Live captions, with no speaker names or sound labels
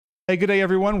Hey, good day,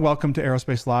 everyone. Welcome to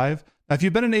Aerospace Live. Now, if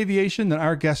you've been in aviation, then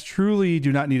our guests truly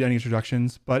do not need any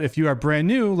introductions. But if you are brand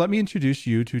new, let me introduce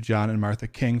you to John and Martha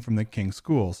King from the King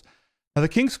Schools. Now, the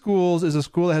King Schools is a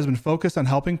school that has been focused on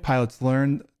helping pilots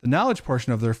learn the knowledge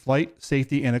portion of their flight,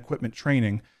 safety, and equipment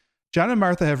training. John and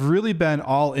Martha have really been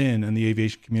all in the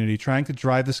aviation community, trying to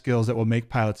drive the skills that will make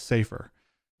pilots safer.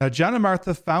 Now, John and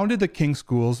Martha founded the King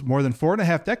Schools more than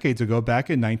 4.5 decades ago, back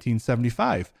in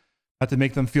 1975. Not to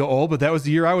make them feel old, but that was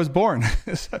the year I was born.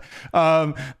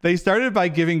 They started by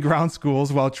giving ground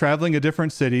schools while traveling to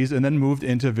different cities and then moved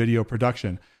into video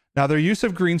production. Now, their use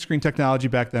of green screen technology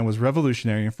back then was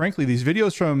revolutionary. And frankly, these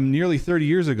videos from nearly 30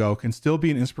 years ago can still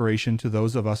be an inspiration to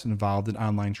those of us involved in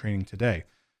online training today.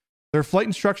 Their flight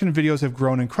instruction videos have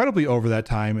grown incredibly over that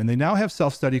time, and they now have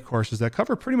self-study courses that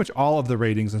cover pretty much all of the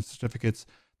ratings and certificates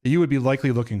that you would be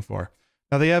likely looking for.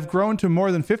 Now, they have grown to more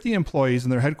than 50 employees in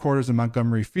their headquarters in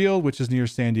Montgomery Field, which is near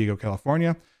San Diego,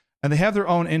 California, and they have their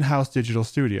own in-house digital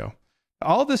studio.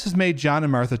 All of this has made John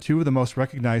and Martha two of the most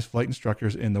recognized flight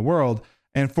instructors in the world,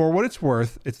 and for what it's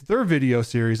worth, it's their video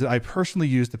series that I personally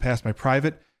use to pass my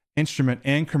private, instrument,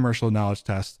 and commercial knowledge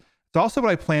tests. It's also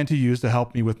what I plan to use to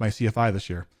help me with my CFI this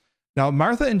year. Now,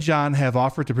 Martha and John have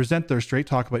offered to present their Straight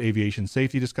Talk About Aviation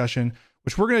Safety discussion,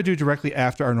 which we're going to do directly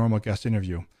after our normal guest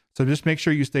interview. So just make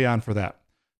sure you stay on for that.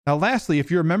 Now, lastly, if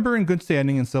you're a member in good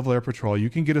standing in Civil Air Patrol, you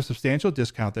can get a substantial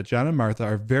discount that John and Martha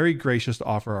are very gracious to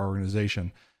offer our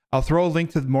organization. I'll throw a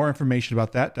link to more information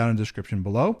about that down in the description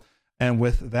below. And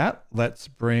with that, let's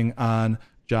bring on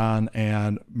John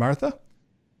and Martha.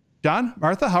 John,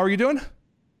 Martha, how are you doing?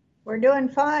 We're doing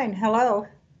fine. Hello.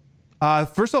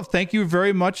 First off, thank you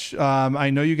very much. I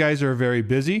know you guys are very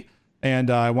busy, and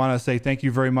I want to say thank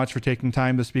you very much for taking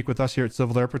time to speak with us here at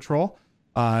Civil Air Patrol.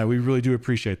 We really do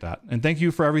appreciate that. And thank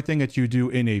you for everything that you do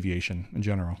in aviation in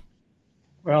general.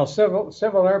 Well,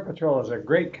 Civil Air Patrol is a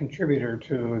great contributor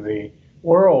to the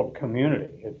world community.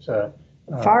 It's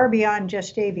far beyond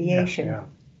just aviation. Yeah.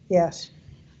 Yes.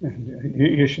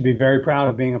 You should be very proud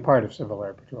of being a part of Civil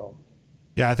Air Patrol.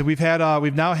 Yeah, I think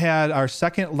we've now had our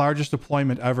second largest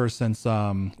deployment ever since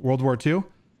World War II,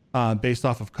 based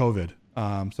off of COVID.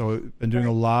 So we've been doing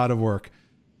a lot of work.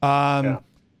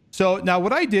 So now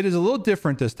what I did is a little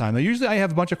different this time. Now, usually I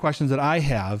have a bunch of questions that I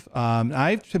have.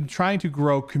 I've been trying to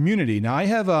grow community. Now I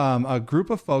have a group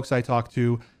of folks I talk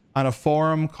to on a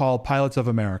forum called Pilots of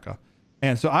America.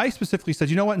 And so I specifically said,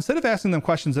 you know what, instead of asking them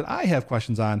questions that I have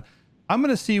questions on, I'm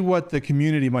going to see what the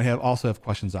community might also have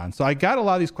questions on. So I got a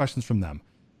lot of these questions from them.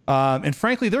 And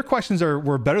frankly, their questions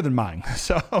were better than mine.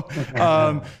 So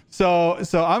I'm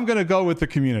going to go with the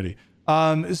community.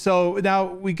 So now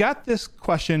we got this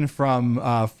question from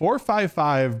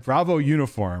 455 Bravo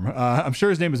Uniform. I'm sure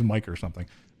his name is Mike or something,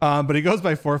 but he goes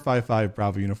by 455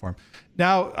 Bravo Uniform.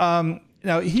 Now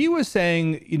he was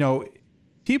saying,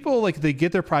 people they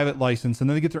get their private license and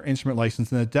then they get their instrument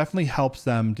license, and it definitely helps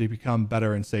them to become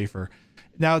better and safer.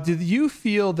 Now, did you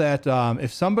feel that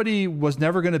if somebody was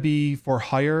never going to be for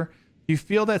hire, do you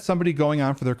feel that somebody going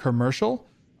on for their commercial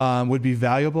would be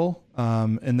valuable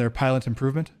in their pilot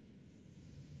improvement?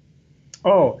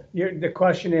 Oh, the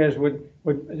question is,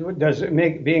 does it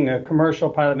make being a commercial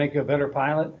pilot make you a better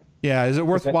pilot? Yeah, is it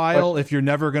worthwhile if you're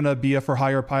never going to be a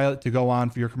for-hire pilot to go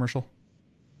on for your commercial?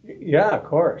 Yeah, of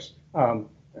course. The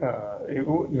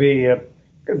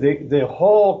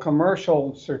whole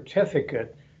commercial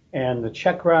certificate and the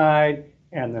check ride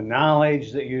and the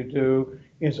knowledge that you do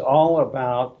is all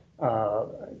about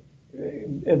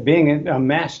being a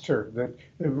master,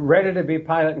 ready to be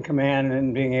pilot in command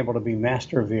and being able to be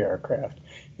master of the aircraft.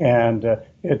 And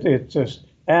it just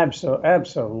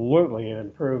absolutely it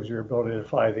improves your ability to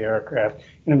fly the aircraft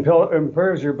and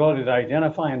improves your ability to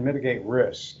identify and mitigate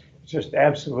risks. It's just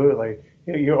absolutely,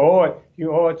 you owe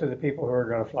it to the people who are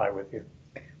going to fly with you.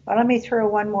 Well, let me throw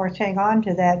one more thing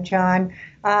onto that, John.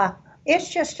 It's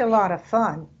just a lot of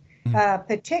fun.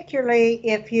 Particularly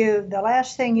if the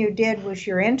last thing you did was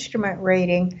your instrument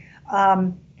rating.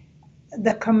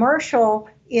 The commercial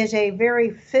is a very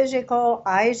physical,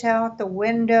 eyes out the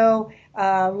window.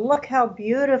 Look how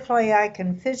beautifully I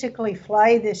can physically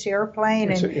fly this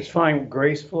airplane. It's flying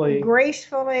gracefully.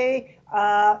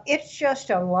 It's just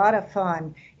a lot of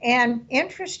fun. And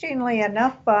interestingly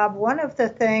enough, Bob, one of the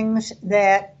things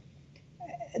that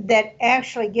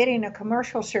actually getting a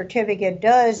commercial certificate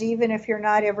does, even if you're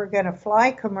not ever going to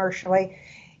fly commercially,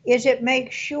 is it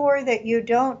makes sure that you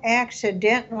don't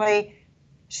accidentally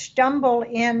stumble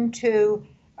into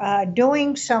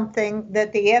doing something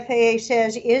that the FAA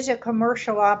says is a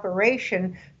commercial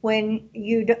operation when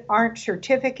you aren't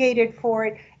certificated for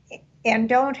it and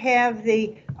don't have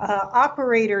the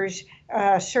operator's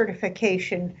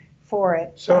certification for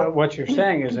it. So what you're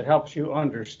saying is it helps you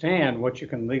understand what you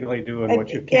can legally do and what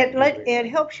you can't do. It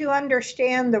helps you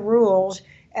understand the rules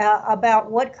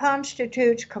about what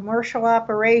constitutes commercial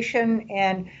operation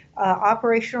and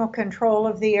operational control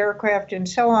of the aircraft and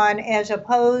so on, as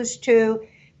opposed to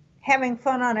having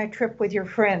fun on a trip with your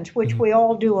friends, which we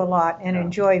all do a lot and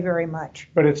enjoy very much.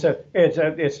 But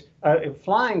it's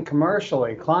flying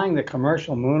commercially, flying the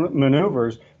commercial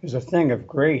maneuvers is a thing of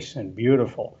grace and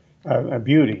beauty.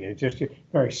 It's just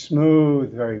very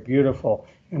smooth, very beautiful,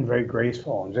 and very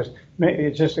graceful, and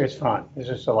it's fun. It's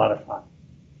just a lot of fun.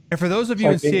 And for those of you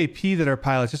in CAP that are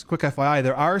pilots, just a quick FYI,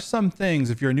 there are some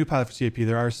things, if you're a new pilot for CAP,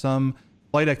 there are some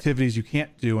flight activities you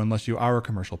can't do unless you are a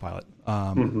commercial pilot.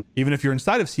 Even if you're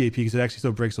inside of CAP, because it actually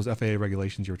still breaks those FAA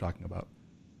regulations you were talking about.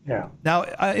 Yeah. Now,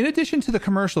 in addition to the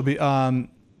commercial,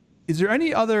 is there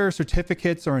any other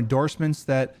certificates or endorsements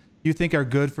that you think are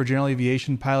good for general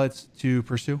aviation pilots to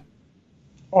pursue?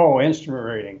 Oh, instrument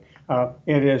rating.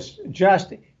 It is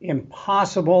just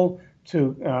impossible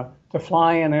to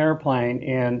fly an airplane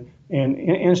in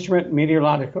instrument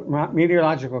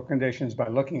meteorological conditions by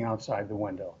looking outside the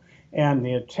window. And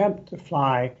the attempt to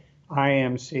fly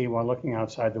IMC while looking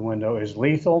outside the window is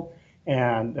lethal,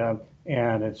 and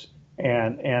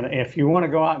if you want to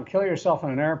go out and kill yourself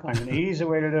on an airplane, an easy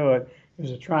way to do it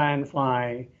is to try and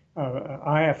fly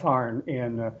IFR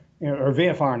or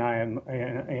VFR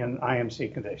in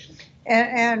IMC conditions.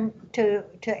 And to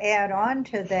add on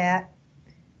to that,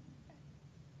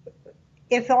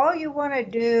 if all you want to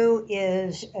do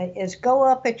is go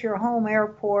up at your home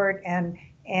airport and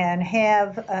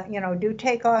have do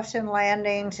takeoffs and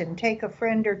landings and take a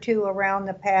friend or two around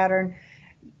the pattern,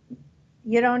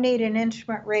 you don't need an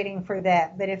instrument rating for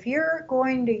that. But if you're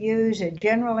going to use a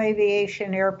general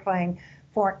aviation airplane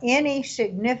for any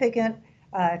significant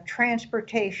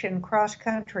transportation cross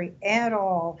country at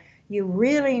all, you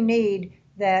really need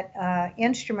that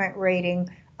instrument rating.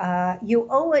 You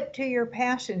owe it to your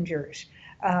passengers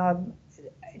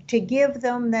to give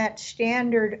them that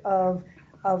standard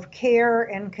of care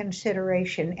and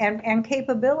consideration and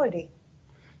capability.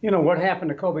 You know, what happened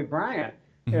to Kobe Bryant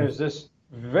is this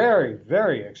very,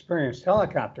 very experienced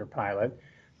helicopter pilot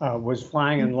was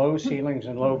flying in low ceilings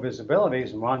and low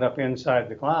visibilities and wound up inside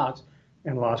the clouds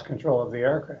and lost control of the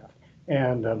aircraft.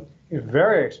 And he's a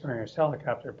very experienced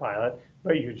helicopter pilot,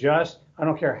 but I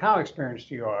don't care how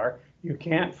experienced you are, you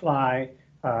can't fly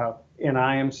in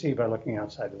IMC by looking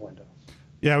outside the window.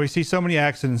 Yeah, we see so many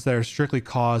accidents that are strictly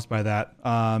caused by that.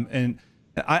 And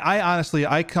I honestly,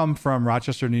 I come from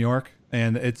Rochester, New York,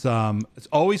 and it's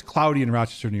always cloudy in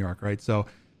Rochester, New York, right? So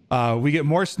we get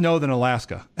more snow than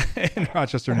Alaska in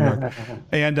Rochester, New York.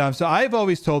 And so I've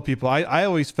always told people, I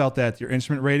always felt that your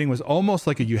instrument rating was almost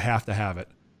like you have to have it,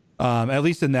 at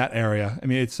least in that area. I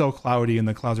mean, it's so cloudy and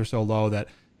the clouds are so low that,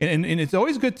 and it's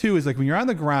always good too, is like when you're on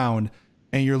the ground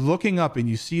and you're looking up and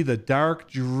you see the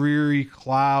dark, dreary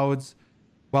clouds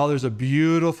while there's a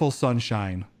beautiful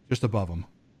sunshine just above them.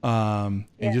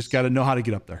 You just got to know how to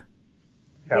get up there.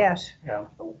 Yep. Yes. Yeah.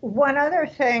 One other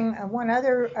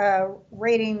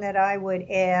rating that I would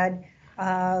add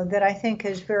that I think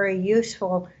is very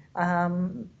useful,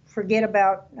 forget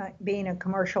about being a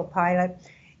commercial pilot,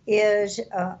 is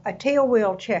a tail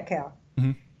wheel checkout.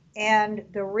 Mm-hmm. And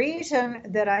the reason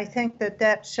that I think that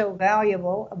that's so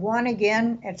valuable, one,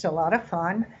 again, it's a lot of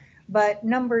fun, but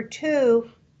number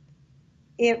two,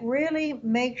 it really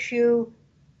makes you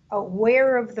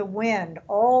aware of the wind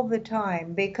all the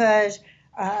time, because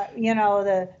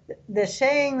the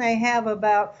saying they have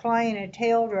about flying a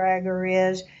tail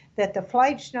dragger is that the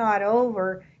flight's not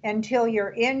over until you're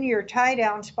in your tie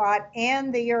down spot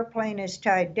and the airplane is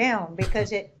tied down,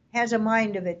 because it has a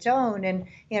mind of its own and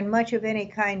in much of any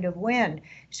kind of wind.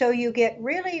 So you get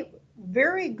really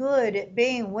very good at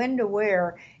being wind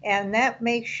aware, and that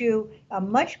makes you a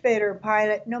much better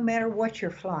pilot no matter what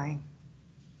you're flying.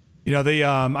 You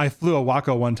know, I flew a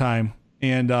Waco one time,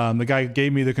 and the guy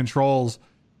gave me the controls,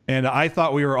 and I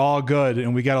thought we were all good,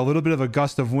 and we got a little bit of a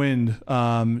gust of wind.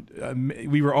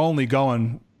 We were only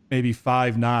going maybe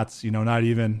 5 knots, not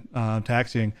even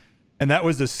taxiing, and that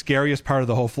was the scariest part of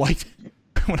the whole flight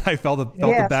when I felt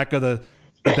the back of the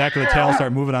tail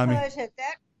start moving on me. Because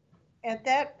at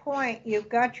that point, you've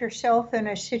got yourself in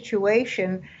a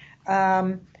situation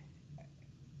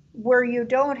where you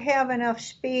don't have enough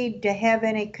speed to have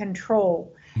any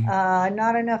control,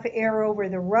 not enough air over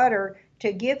the rudder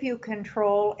to give you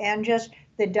control, and just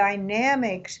the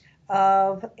dynamics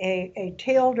of a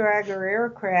tail dragger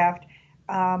aircraft,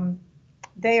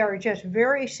 they are just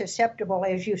very susceptible,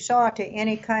 as you saw, to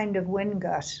any kind of wind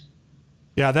gusts.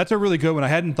 Yeah, that's a really good one. I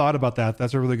hadn't thought about that.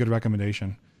 That's a really good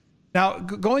recommendation. Now,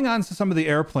 going on to some of the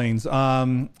airplanes,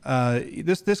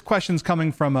 this question's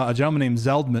coming from a gentleman named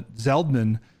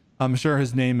Zeldman. I'm sure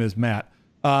his name is Matt.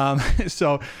 He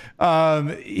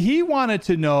wanted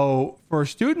to know, for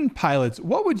student pilots,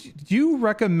 do you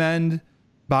recommend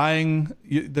buying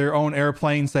their own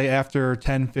airplane, say after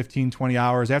 10, 15, 20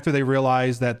 hours, after they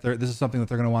realize that this is something that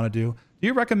they're going to want to do? Do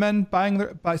you recommend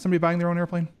somebody buying their own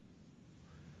airplane?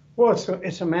 Well,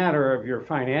 it's a matter of your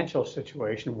financial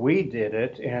situation. We did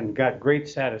it and got great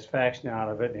satisfaction out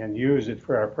of it and used it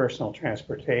for our personal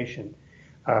transportation.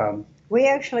 We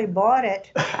actually bought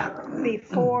it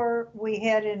before we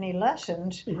had any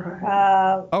lessons.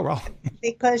 Right. Oh, well.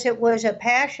 Because it was a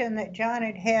passion that John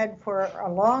had had for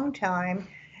a long time.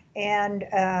 And,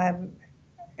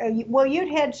 well, you'd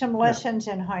had some lessons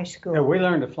in high school. Yeah, we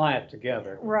learned to fly it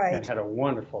together. Right. And had a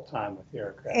wonderful time with the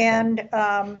aircraft. And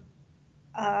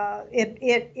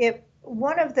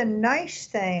one of the nice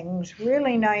things,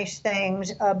 really nice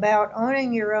things about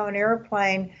owning your own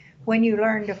airplane when you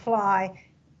learn to fly,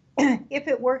 if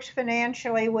it works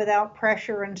financially without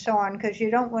pressure and so on, because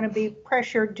you don't want to be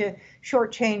pressured to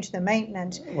shortchange the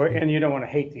maintenance. And you don't want to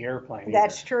hate the airplane either.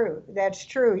 That's true. That's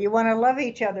true. You want to love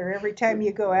each other every time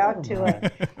you go out to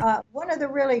it. One of the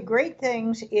really great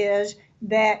things is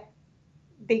that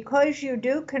because you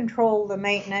do control the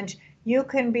maintenance, you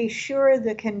can be sure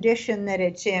the condition that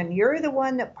it's in. You're the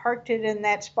one that parked it in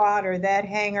that spot or that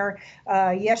hangar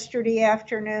yesterday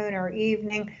afternoon or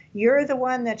evening. You're the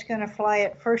one that's going to fly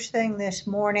it first thing this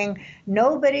morning.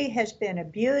 Nobody has been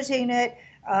abusing it,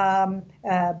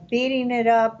 beating it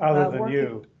up. Other than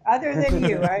you. Other than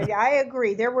you. I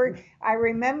agree. There were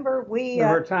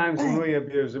times when we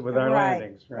abused it with our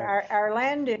landings. Right. Our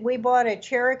landing, we bought a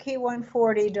Cherokee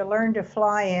 140 to learn to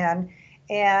fly in.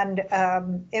 And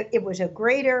it was a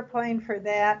great airplane for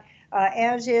that,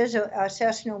 as is a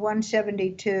Cessna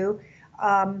 172.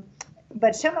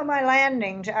 But some of my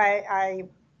landings, I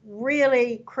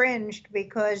really cringed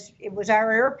because it was our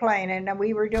airplane and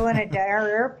we were doing it to our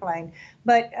airplane.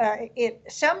 But it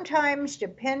sometimes,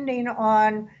 depending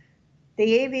on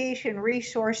the aviation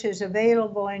resources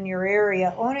available in your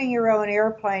area, owning your own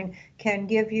airplane can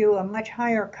give you a much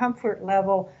higher comfort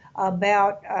level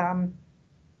about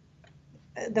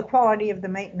the quality of the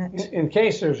maintenance. In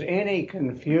case there's any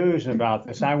confusion about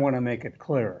this, I want to make it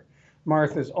clear.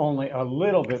 Martha's only a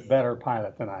little bit better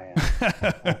pilot than I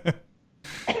am.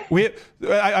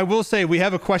 I will say we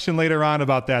have a question later on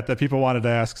about that people wanted to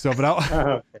ask. So,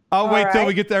 but I'll wait till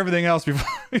we get to everything else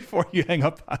before you hang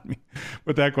up on me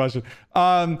with that question.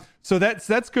 So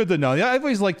that's good to know. Yeah, I've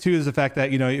always liked too is the fact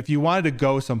that if you wanted to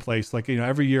go someplace like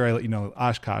every year I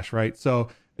Oshkosh, right? So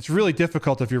it's really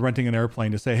difficult if you're renting an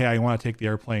airplane to say, hey, I want to take the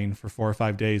airplane for 4 or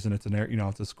 5 days and it's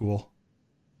it's a school.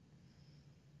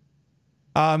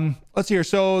 Let's see here.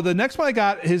 So the next one I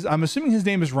got I'm assuming his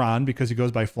name is Ron because he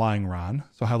goes by Flying Ron.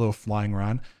 So hello, Flying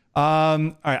Ron. All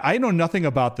right. I know nothing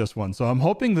about this one, so I'm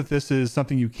hoping that this is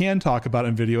something you can talk about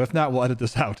in video. If not, we'll edit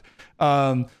this out.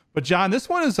 But John, this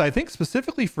one is, I think,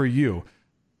 specifically for you.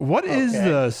 What is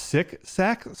the sick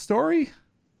sack story?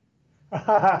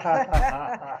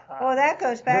 Well, that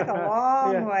goes back a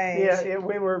long ways. Yeah,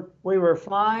 we were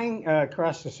flying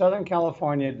across the Southern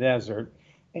California desert,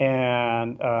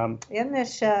 and in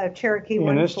this Cherokee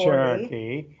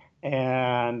 140.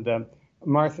 And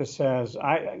Martha says,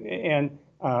 I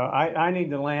need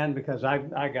to land because I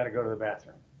got to go to the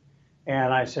bathroom.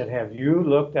 And I said, have you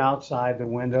looked outside the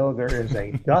window? There is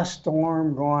a dust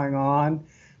storm going on.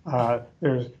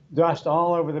 There's dust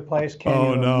all over the place.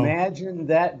 Can you imagine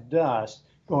that dust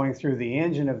going through the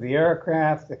engine of the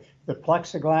aircraft, the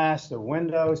plexiglass, the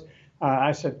windows?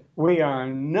 I said, we are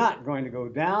not going to go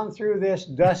down through this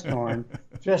dust storm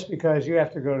just because you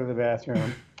have to go to the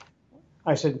bathroom.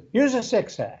 I said, use a sick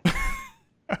sack.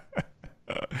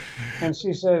 And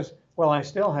she says, well, I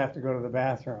still have to go to the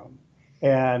bathroom.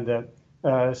 And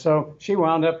so she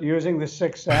wound up using the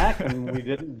sick sack, and we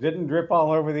didn't drip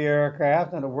all over the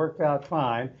aircraft, and it worked out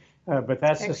fine. But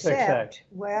that's the sick sack.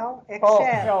 Well, except.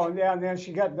 Oh, yeah, and then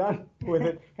she got done with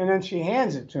it, and then she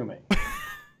hands it to me.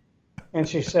 And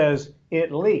she says,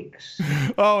 it leaks.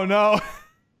 Oh, no.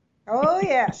 Oh,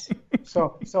 yes.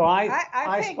 So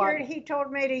I figured he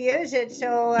told me to use it,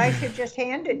 so I should just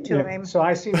hand it to him. So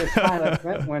I see this pilot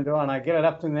vent window, and I get it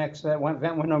up to the next vent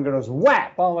window, and it goes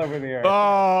whap all over the air.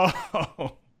 Oh.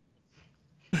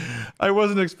 I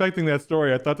wasn't expecting that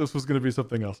story. I thought this was going to be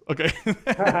something else. Okay.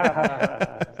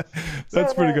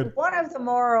 That's pretty good. One of the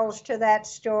morals to that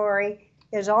story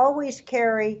is always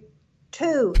carry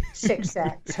 2 sick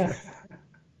sacks.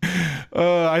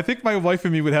 I think my wife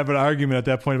and me would have an argument at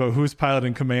that point about who's pilot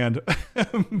in command.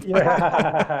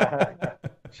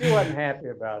 She wasn't happy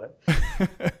about it.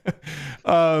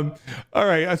 All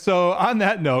right. So on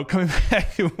that note, coming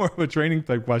back to more of a training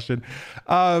type question,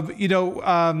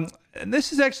 and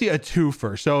this is actually a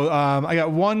twofer. So I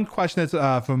got one question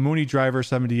that's from Mooney Driver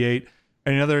 78,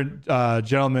 and another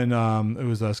gentleman, it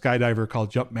was a skydiver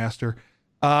called Jump Master.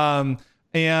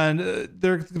 And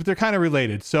they're kind of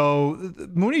related. So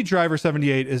Mooney Driver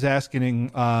 78 is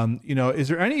asking, is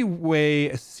there any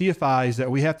way CFIs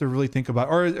that we have to really think about,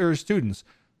 or students,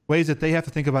 ways that they have to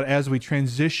think about as we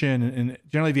transition, and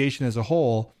general aviation as a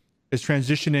whole is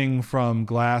transitioning from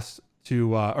glass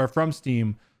to, or from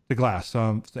steam to glass,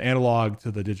 the analog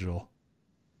to the digital?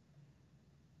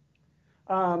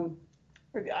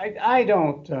 I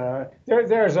don't.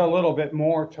 There's a little bit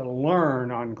more to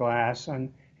learn on glass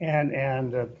and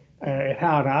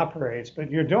how it operates,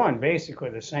 but you're doing basically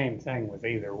the same thing with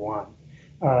either one.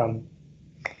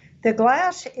 The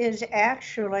glass is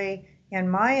actually, in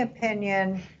my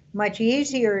opinion, much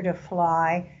easier to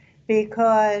fly,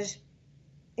 because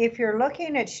if you're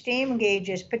looking at steam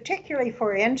gauges, particularly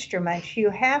for instruments, you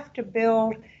have to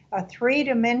build a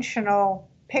three-dimensional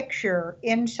picture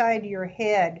inside your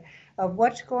head of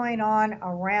what's going on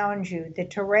around you, the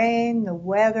terrain, the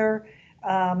weather,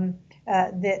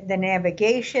 the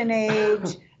navigation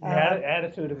aids. The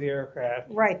attitude of the aircraft.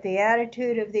 Right, the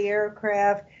attitude of the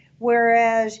aircraft.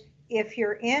 Whereas if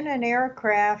you're in an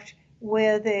aircraft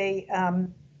with a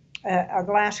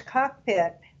glass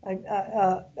cockpit,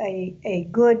 a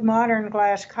good modern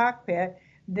glass cockpit,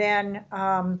 then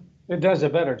it does a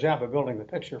better job of building the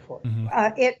picture for you.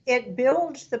 It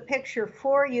builds the picture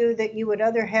for you that you would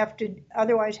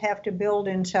otherwise have to build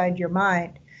inside your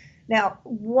mind. Now,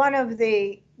 one of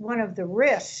the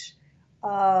risks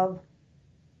of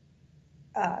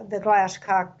the glass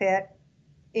cockpit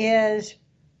is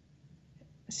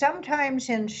sometimes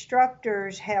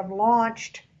instructors have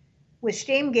launched with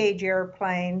steam gauge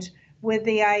airplanes with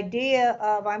the idea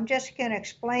of, I'm just going to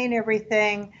explain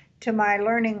everything to my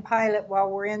learning pilot while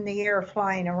we're in the air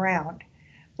flying around,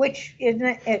 which in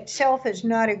itself is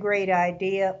not a great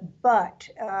idea, but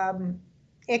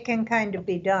it can kind of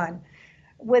be done.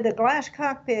 With a glass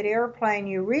cockpit airplane,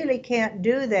 you really can't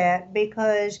do that,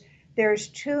 because there's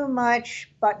too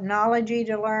much buttonology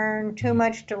to learn, too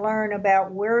much to learn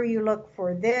about where you look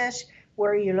for this,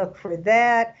 where you look for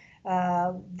that.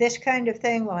 This kind of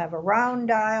thing will have a round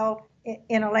dial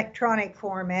in electronic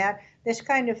format. This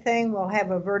kind of thing will have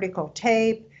a vertical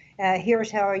tape. Here's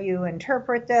how you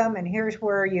interpret them, and here's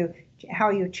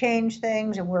how you change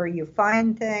things and where you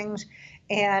find things.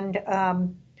 And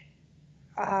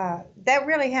that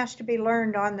really has to be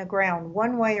learned on the ground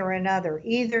one way or another,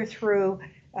 either through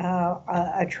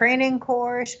a training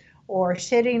course or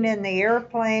sitting in the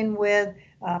airplane with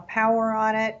power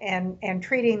on it and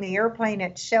treating the airplane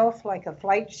itself like a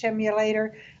flight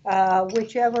simulator,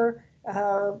 whichever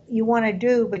you want to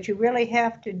do, but you really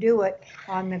have to do it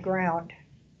on the ground.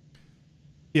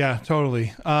 Yeah,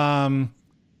 totally.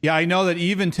 Yeah, I know that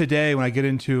even today when I get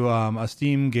into a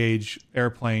steam gauge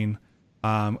airplane,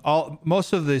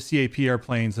 most of the CAP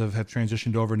airplanes have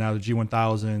transitioned over now to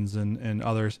G1000s and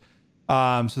others.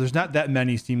 So there's not that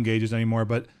many steam gauges anymore,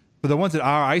 but for the ones that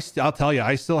are, I'll tell you,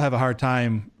 I still have a hard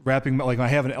time wrapping, like when I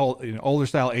have an older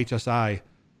style HSI,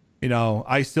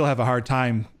 I still have a hard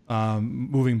time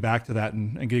moving back to that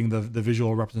and getting the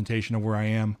visual representation of where I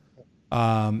am.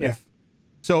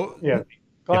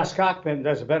 Glass cockpit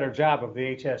does a better job of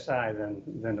the HSI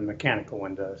than the mechanical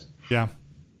one does. Yeah.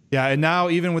 Yeah, and now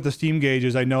even with the steam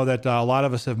gauges, I know that a lot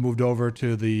of us have moved over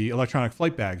to the electronic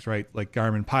flight bags, right? Like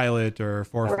Garmin Pilot or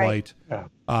ForeFlight, yeah.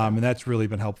 And that's really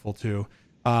been helpful too.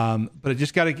 But it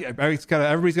just everybody's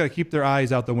got to keep their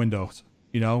eyes out the windows,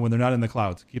 when they're not in the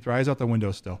clouds. Keep their eyes out the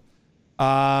windows still.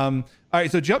 All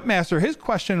right, so Jumpmaster, his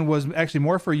question was actually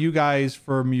more for you guys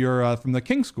from the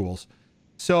King schools.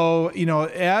 So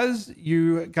as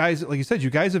you guys, like you said, you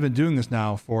guys have been doing this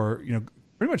now for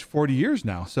pretty much 40 years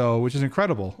now, so which is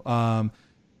incredible.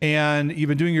 And you've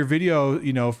been doing your video,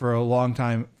 for a long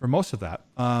time, for most of that.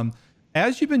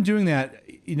 As you've been doing that,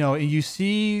 and you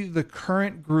see the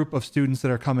current group of students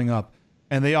that are coming up,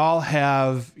 and they all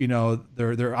have,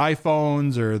 their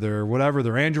iPhones or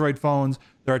their Android phones,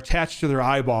 they're attached to their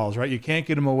eyeballs, right? You can't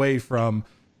get them away from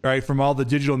all the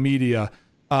digital media.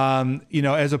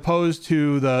 As opposed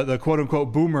to the quote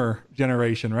unquote boomer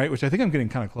generation, right? Which I think I'm getting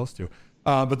kind of close to.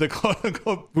 But the quote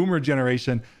unquote boomer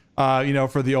generation,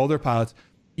 for the older pilots,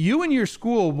 you and your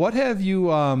school, what have you,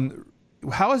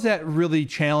 how has that really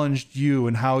challenged you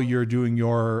and how you're doing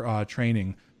your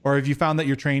training? Or have you found that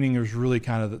your training is really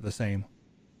kind of the same?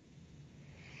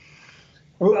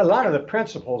 Well, a lot of the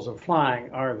principles of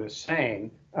flying are the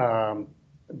same.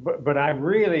 but I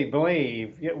really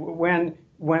believe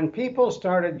when people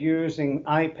started using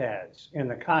iPads in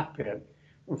the cockpit,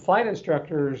 flight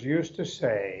instructors used to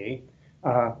say,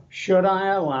 should I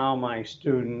allow my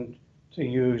student to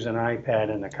use an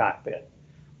iPad in the cockpit?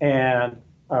 And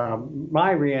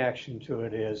my reaction to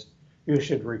it is you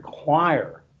should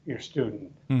require your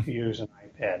student to use an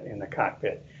iPad in the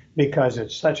cockpit because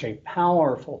it's such a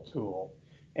powerful tool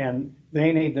and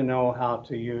they need to know how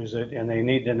to use it and they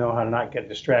need to know how to not get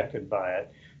distracted by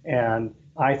it. And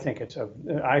I think the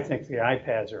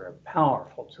iPads are a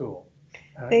powerful tool.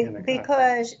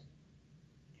 Because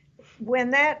when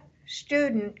that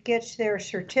student gets their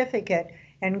certificate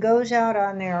and goes out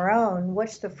on their own,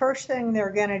 what's the first thing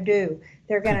they're going to do?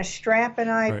 They're going to strap an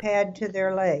iPad to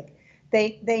their leg.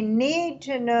 They need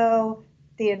to know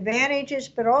the advantages,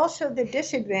 but also the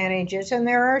disadvantages, and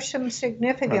there are some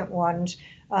significant ones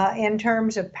in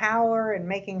terms of power and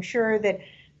making sure that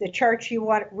the charts you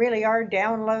want really are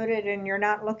downloaded and you're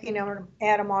not looking at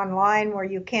them online where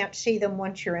you can't see them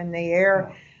once you're in the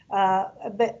air.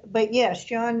 But yes,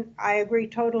 John, I agree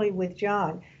totally with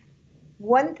John.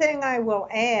 One thing I will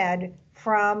add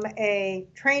from a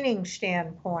training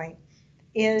standpoint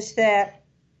is that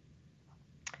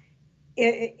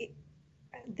in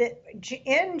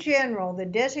general, the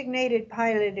designated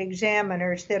pilot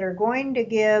examiners that are going to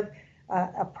give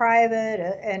a private,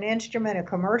 an instrument, a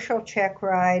commercial check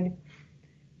ride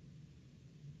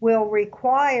will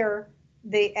require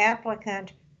the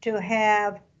applicant to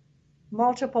have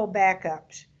multiple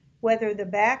backups, whether the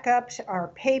backups are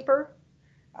paper,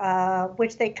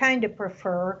 which they kind of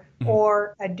prefer,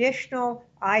 or additional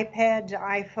iPads,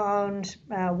 iPhones,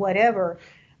 whatever.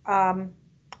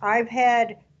 I've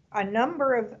had a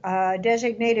number of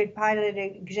designated pilot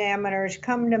examiners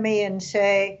come to me and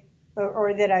say,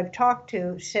 or that I've talked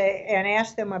to, say, and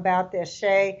ask them about this,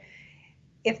 say,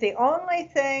 if the only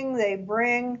thing they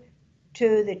bring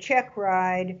to the check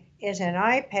ride is an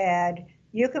iPad,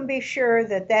 you can be sure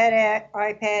that that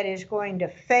iPad is going to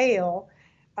fail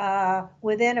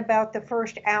within about the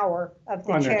first hour of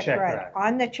the check ride.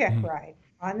 On the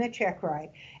check ride.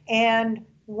 And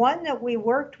one that we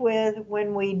worked with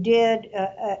when we did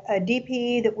a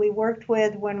DPE that we worked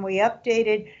with when we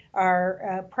updated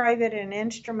our private and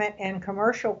instrument and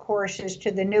commercial courses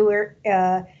to the new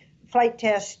flight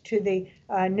test to the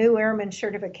new airman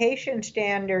certification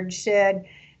standards said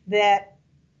that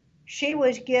she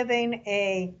was giving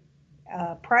a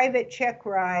private check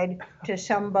ride to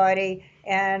somebody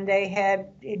and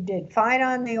it did fine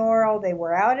on the oral. They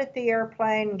were out at the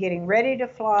airplane getting ready to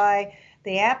fly.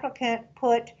 The applicant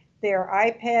put their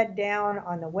iPad down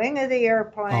on the wing of the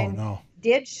airplane,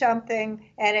 did something,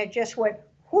 and it just went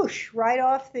whoosh right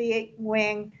off the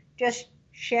wing, just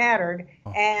shattered.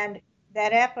 And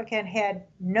that applicant had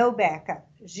no backup,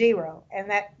 zero. And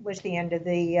that was the end of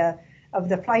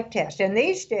the flight test. And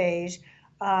these days,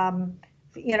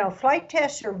 flight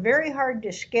tests are very hard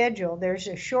to schedule. There's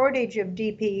a shortage of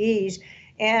DPEs,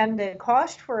 and the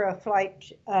cost for a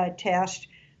flight test,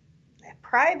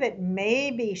 private may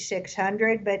be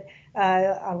 $600, but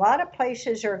a lot of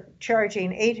places are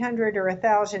charging $800 or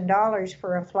 $1,000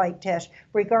 for a flight test,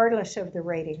 regardless of the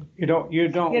rating. You don't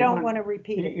want to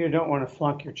repeat it. You don't want to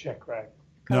flunk your check ride.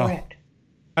 Correct.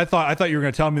 No. I thought you were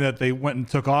going to tell me that they went and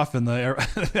took off and the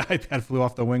iPad flew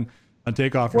off the wing on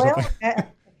takeoff or something.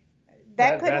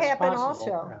 That could happen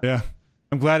possible. also. Yeah.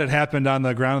 I'm glad it happened on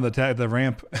the ground of the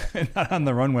ramp and not on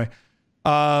the runway.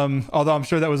 Although I'm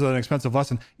sure that was an expensive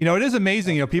lesson. It is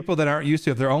amazing, people that aren't used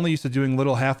to, if they're only used to doing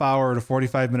little half hour to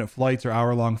 45-minute flights or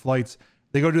hour long flights,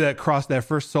 they go do that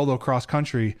first solo cross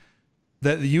country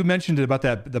that you mentioned about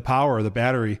the power, the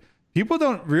battery. People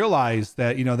don't realize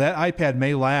that, that iPad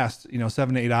may last,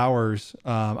 7 to 8 hours,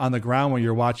 on the ground when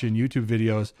you're watching YouTube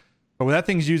videos, but when that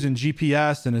thing's using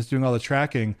GPS and it's doing all the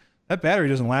tracking, that battery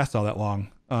doesn't last all that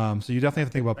long. So you definitely have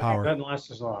to think about power. It doesn't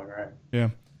last as long, right?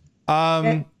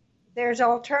 Yeah. There's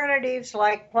alternatives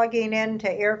like plugging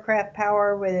into aircraft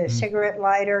power with a cigarette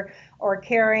lighter or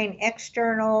carrying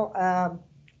external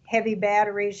heavy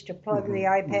batteries to plug the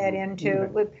iPad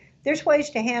into. There's ways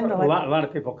to handle it. A lot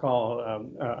of people call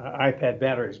iPad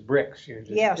batteries bricks.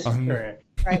 Yes.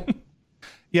 Right.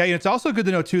 Yeah, it's also good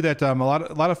to know too that a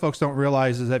lot of folks don't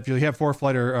realize is that if you have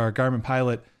ForeFlight or Garmin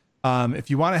Pilot, if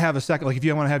you want to have a second, like if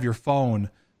you want to have your phone,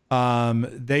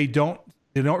 they don't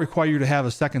require you to have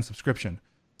a second subscription.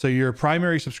 So your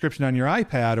primary subscription on your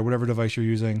iPad or whatever device you're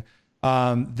using,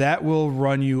 that will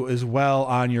run you as well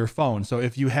on your phone. So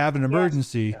if you have an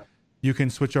emergency, you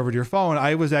can switch over to your phone.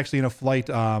 I was actually in a flight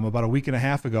about a week and a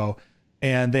half ago,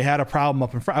 and they had a problem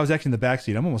up in front. I was actually in the back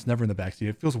seat. I'm almost never in the back seat.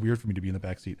 It feels weird for me to be in the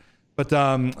back seat.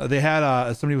 But they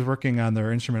had somebody was working on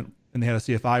their instrument, and they had a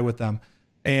CFI with them,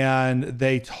 and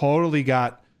they totally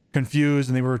got confused,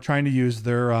 and they were trying to use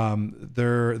their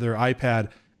iPad,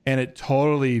 and it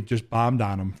totally just bombed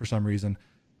on them for some reason.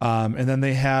 And then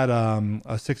they had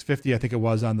a 650, I think it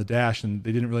was, on the dash, and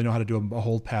they didn't really know how to do a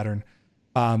hold pattern.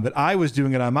 But I was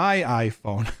doing it on my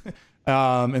iPhone.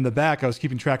 In the back, I was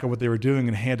keeping track of what they were doing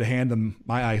and had to hand them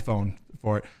my iPhone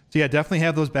for it. So yeah, definitely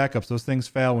have those backups. Those things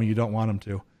fail when you don't want them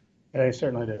to. They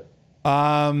certainly do.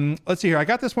 Let's see here. I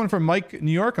got this one from Mike,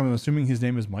 New York. I'm assuming his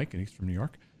name is Mike and he's from New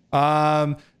York.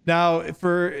 Now,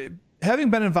 for having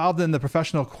been involved in the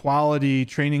professional quality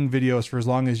training videos for as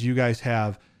long as you guys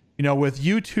have, you know, with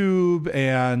YouTube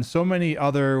and so many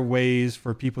other ways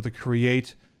for people to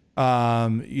create,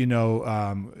 new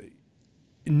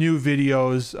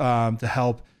videos to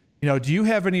help, you know, do you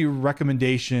have any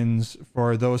recommendations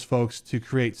for those folks to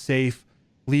create safe,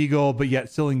 legal, but yet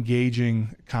still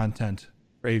engaging content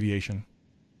for aviation?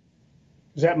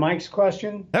 Is that Mike's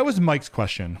question? That was Mike's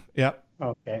question. Yep.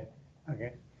 Okay.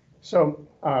 So,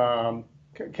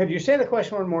 could you say the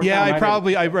question one more time? Yeah,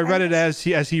 I read it as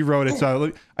he wrote it.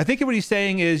 So I think what he's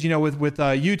saying is, you know, with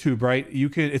YouTube, right?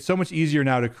 It's so much easier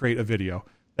now to create a video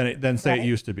than say it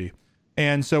used to be.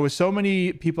 And so with so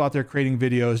many people out there creating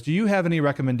videos, do you have any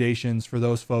recommendations for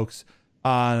those folks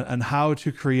on how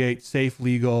to create safe,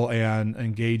 legal, and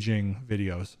engaging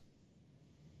videos?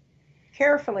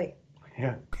 Carefully.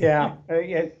 Yeah.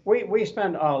 We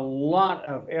spend a lot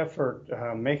of effort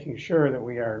making sure that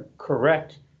we are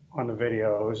correct on the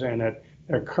videos and that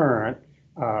they're current,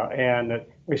 and that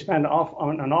we spend an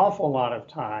awful lot of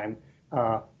time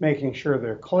making sure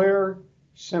they're clear,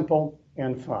 simple,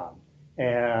 and fun,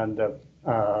 and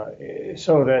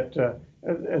so that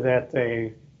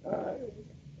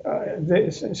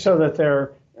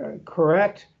they're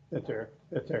correct, that they're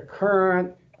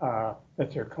current,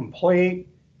 that they're complete,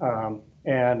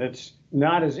 and it's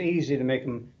not as easy to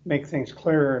make things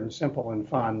clear and simple and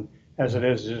fun as it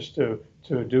is just to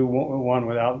do one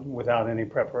without any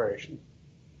preparation.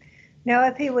 Now,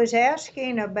 if he was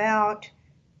asking about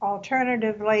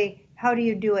alternatively, how do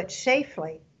you do it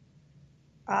safely?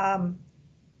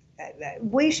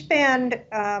 We spend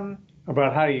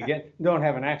about how you don't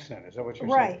have an accident. Is that what you're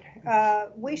saying? Right.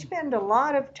 We spend a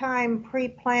lot of time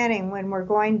pre-planning when we're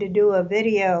going to do a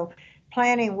video,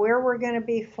 planning where we're going to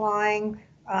be flying,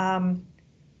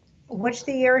 what's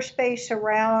the airspace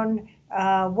around,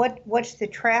 what's the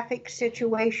traffic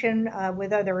situation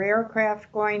with other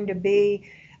aircraft going to be.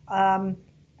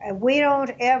 We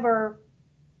don't ever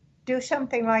do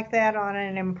something like that on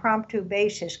an impromptu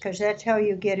basis, because that's how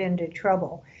you get into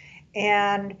trouble.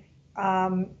 And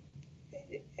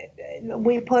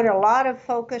we put a lot of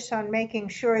focus on making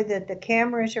sure that the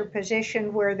cameras are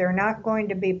positioned where they're not going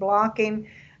to be blocking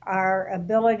our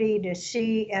ability to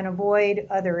see and avoid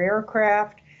other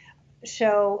aircraft.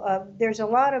 So there's a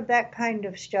lot of that kind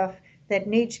of stuff that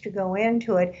needs to go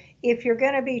into it if you're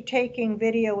going to be taking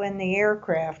video in the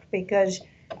aircraft, because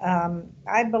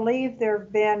I believe there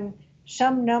have been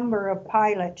some number of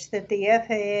pilots that the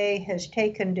FAA has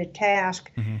taken to task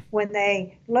when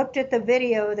they looked at the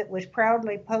video that was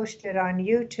proudly posted on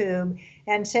YouTube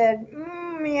and said,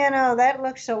 that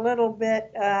looks a little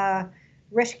bit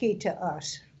risky to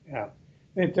us. Yeah,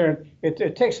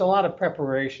 it takes a lot of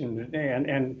preparation,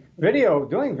 and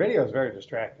doing video is very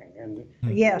distracting. And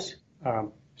yes,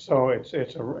 so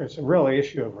it's a real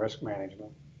issue of risk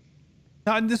management.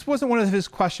 Now, this wasn't one of his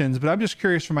questions, but I'm just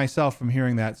curious for myself from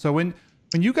hearing that. So when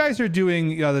you guys are doing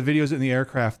the videos in the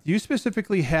aircraft, do you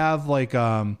specifically have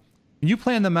when you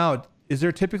plan them out, is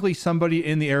there typically somebody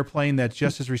in the airplane that's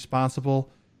just as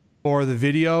responsible for the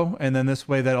video, and then this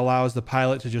way that allows the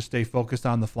pilot to just stay focused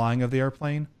on the flying of the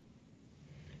airplane?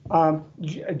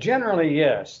 Generally,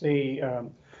 yes.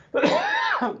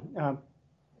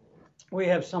 We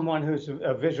have someone who's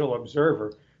a visual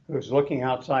observer, who's looking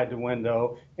outside the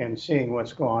window and seeing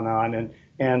what's going on,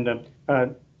 and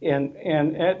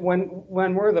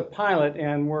when we're the pilot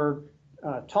and we're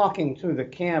talking to the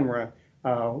camera,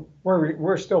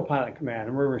 we're still pilot command,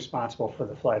 and we're responsible for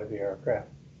the flight of the aircraft.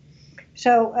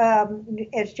 So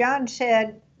as John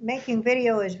said, making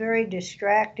video is very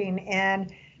distracting,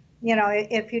 and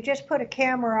if you just put a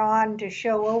camera on to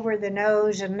show over the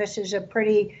nose and this is a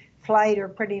pretty flight or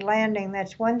pretty landing,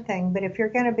 that's one thing. But if you're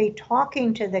going to be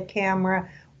talking to the camera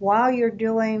while you're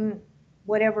doing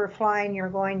whatever flying you're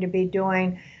going to be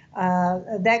doing,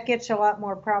 that gets a lot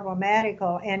more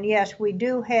problematical. And yes, we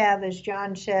do have, as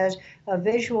John says, a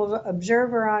visual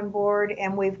observer on board,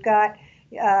 and we've got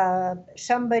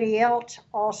somebody else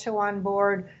also on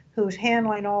board who's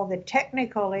handling all the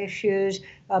technical issues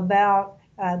about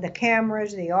the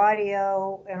cameras, the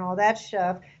audio, and all that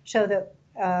stuff, so that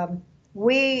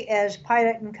we as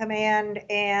pilot in command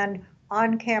and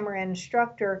on-camera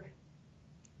instructor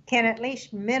can at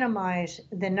least minimize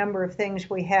the number of things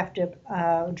we have to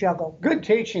juggle. Good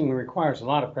teaching requires a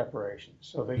lot of preparation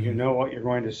so that you know what you're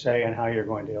going to say and how you're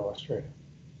going to illustrate it.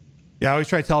 Yeah, I always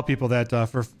try to tell people that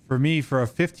for me, for a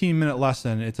 15-minute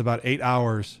lesson, it's about 8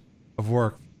 hours of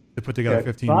work to put together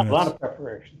 15 minutes. A lot of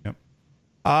preparation. Yep.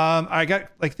 I got,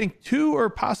 I think, 2 or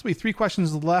possibly 3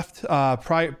 questions left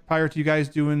prior to you guys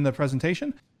doing the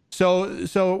presentation.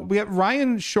 So we have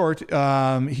Ryan Short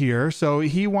here. So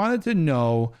he wanted to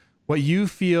know what you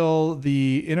feel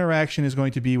the interaction is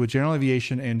going to be with general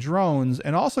aviation and drones.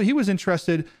 And also he was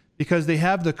interested because they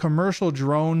have the commercial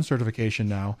drone certification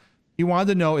now. He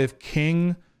wanted to know if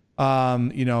King,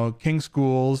 King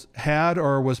Schools had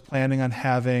or was planning on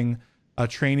having a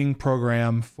training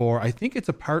program for, I think it's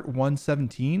a Part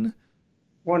 117?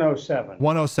 107.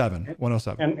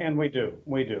 107. And we do.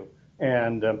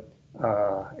 And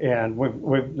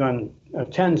we've done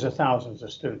tens of thousands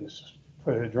of students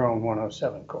for the Drone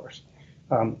 107 course.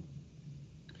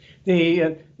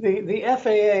 The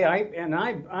FAA,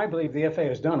 I believe the FAA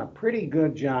has done a pretty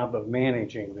good job of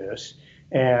managing this,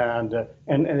 and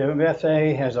the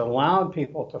FAA has allowed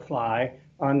people to fly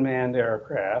unmanned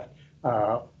aircraft,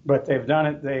 but they've done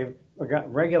it. They've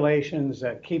got regulations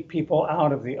that keep people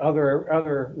out of the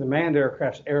manned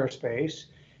aircraft's airspace.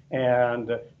 And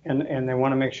they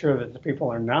want to make sure that the people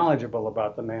are knowledgeable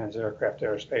about the manned aircraft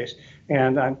airspace.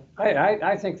 And I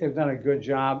think they've done a good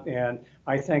job. And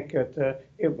I think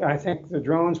the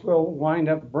drones will wind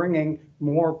up bringing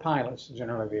more pilots to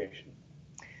general aviation.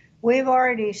 We've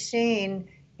already seen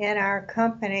in our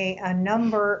company a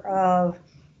number of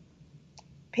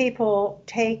people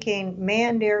taking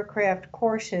manned aircraft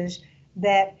courses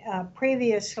that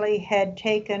previously had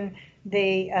taken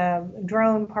the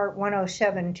drone Part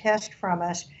 107 test from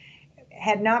us,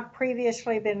 had not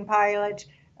previously been pilots,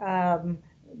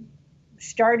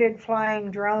 started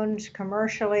flying drones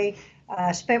commercially,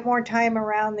 spent more time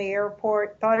around the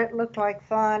airport, thought it looked like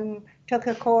fun, took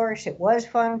a course, it was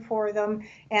fun for them,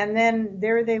 and then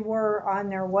there they were on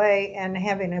their way and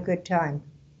having a good time.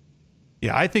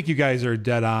 Yeah, I think you guys are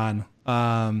dead on.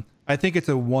 I think it's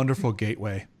a wonderful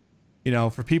gateway.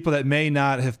 For people that may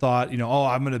not have thought, oh,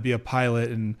 I'm going to be a pilot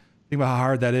and think about how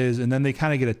hard that is. And then they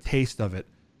kind of get a taste of it.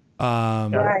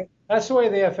 Right. That's the way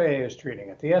the FAA is treating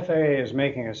it. The FAA is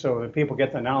making it so that people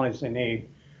get the knowledge they need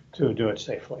to do it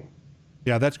safely.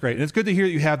 Yeah, that's great. And it's good to hear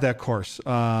that you have that course.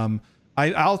 I'm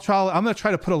going to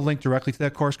try to put a link directly to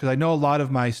that course because I know a lot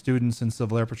of my students in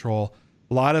Civil Air Patrol,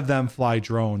 a lot of them fly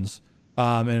drones.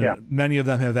 Many of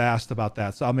them have asked about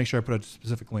that. So I'll make sure I put a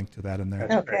specific link to that in there.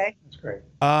 That's great.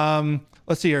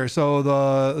 Let's see here. So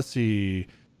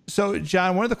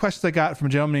John, one of the questions I got from a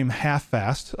gentleman named Half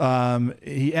Fast,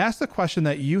 he asked the question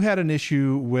that you had an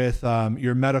issue with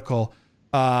your medical.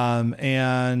 I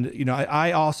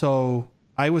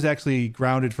was actually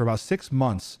grounded for about 6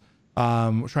 months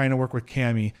trying to work with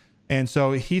Cami. And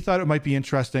so he thought it might be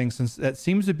interesting since that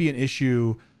seems to be an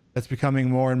issue that's becoming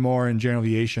more and more in general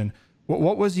aviation.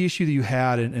 What was the issue that you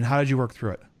had, and how did you work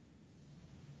through it?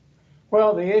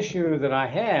 Well, the issue that I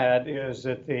had is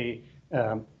that the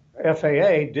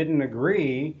FAA didn't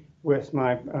agree with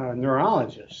my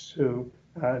neurologists who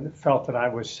felt that I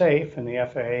was safe, and the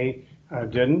FAA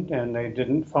didn't, and they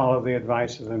didn't follow the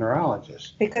advice of the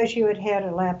neurologist. Because you had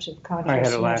a lapse of consciousness. I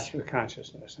had a lapse of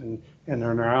consciousness, and the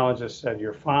neurologist said,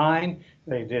 "You're fine."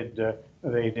 They did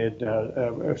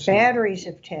batteries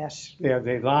of tests. Yeah,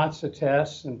 they did lots of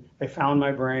tests, and they found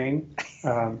my brain.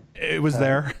 It was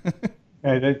there.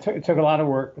 It took a lot of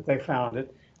work, but they found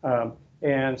it.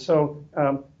 And so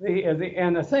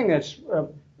the thing that's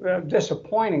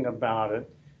disappointing about it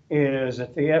is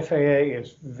that the FAA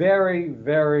is very,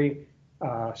 very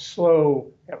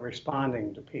slow at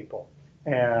responding to people,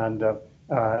 and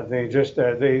they just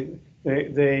they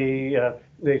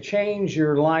change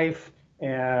your life,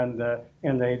 and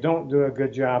they don't do a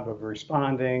good job of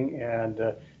responding, and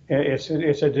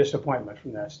it's a disappointment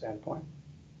from that standpoint.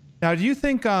 Now, do you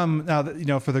think now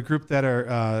that, for the group that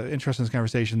are interested in this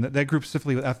conversation, that group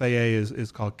specifically with FAA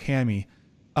is called CAMI,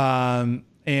 and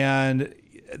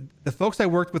the folks I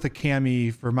worked with at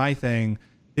CAMI for my thing,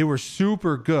 they were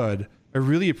super good. I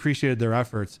really appreciated their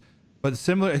efforts, but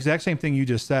exact same thing you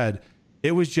just said.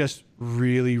 It was just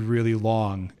really, really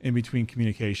long in between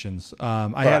communications.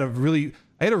 I had a really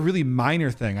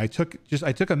minor thing. I took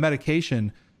a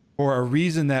medication for a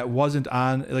reason that wasn't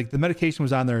on, like the medication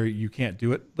was on their you can't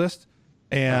do it list,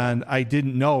 and I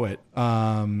didn't know it.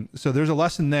 So there's a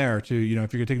lesson there to, if you're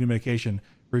gonna take a new medication,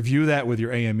 review that with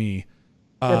your AME.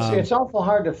 It's awful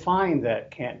hard to find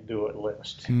that can't do it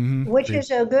list. Which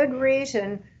is a good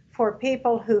reason for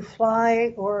people who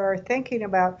fly or are thinking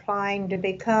about flying to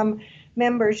become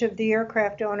members of the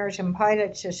Aircraft Owners and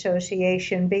Pilots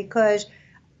Association, because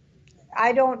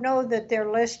I don't know that their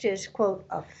list is, quote,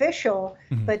 official,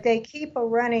 but they keep a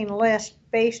running list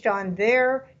based on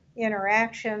their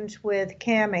interactions with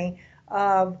CAMI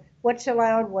of what's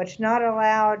allowed, what's not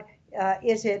allowed,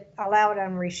 is it allowed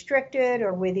unrestricted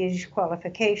or with these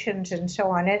qualifications and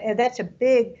so on. And that's a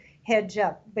big heads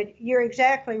up. But you're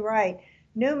exactly right.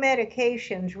 New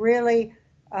medications really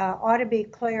ought to be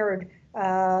cleared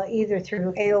either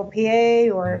through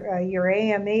AOPA or your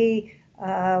AME,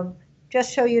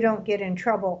 just so you don't get in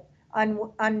trouble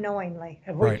unknowingly.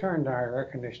 Have we turned our air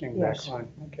conditioning back on?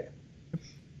 Okay.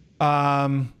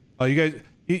 Oh,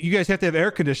 you guys have to have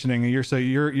air conditioning.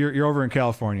 You're over in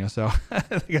California, so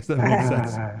I guess that makes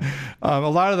sense. A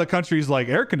lot of the countries like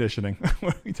air conditioning.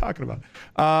 What are we talking about?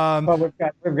 Well,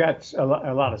 we've got a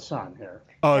lot of sun here.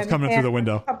 Oh, it's coming through the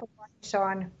window. A couple lights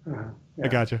on. Yeah. I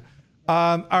gotcha.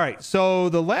 All right. So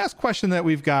the last question that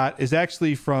we've got is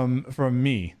actually from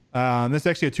me. This is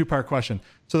actually a two-part question.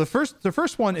 So the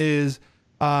first one is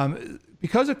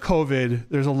because of COVID,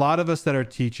 there's a lot of us that are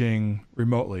teaching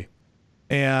remotely.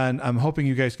 And I'm hoping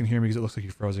you guys can hear me because it looks like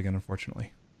you froze again,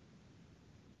 unfortunately.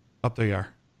 Up there you are.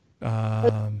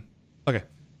 Okay.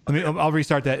 I'll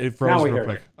restart that. It froze real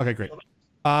quick. Okay, great.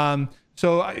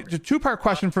 So a two-part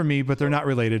question for me, but they're not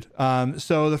related.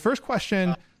 So the first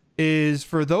question is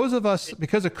for those of us,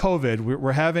 because of COVID,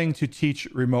 we're having to teach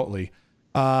remotely.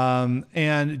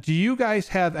 And do you guys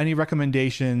have any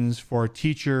recommendations for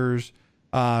teachers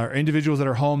or individuals that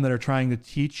are home that are trying to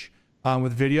teach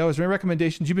with video? Is there any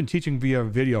recommendations? You've been teaching via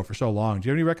video for so long. Do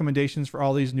you have any recommendations for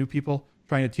all these new people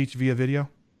trying to teach via video?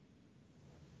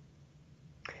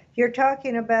 You're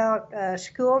talking about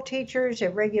school teachers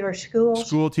at regular schools?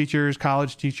 School teachers,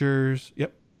 college teachers.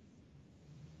 Yep.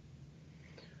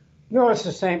 No, it's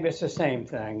the same. It's the same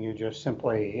thing. You just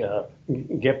simply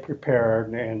get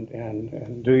prepared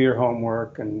and do your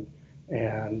homework and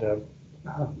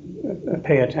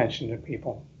pay attention to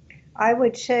people. I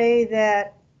would say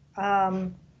that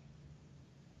that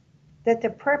the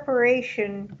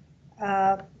preparation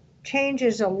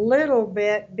changes a little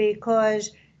bit,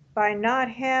 because by not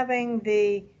having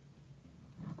the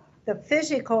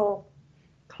physical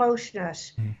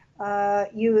closeness,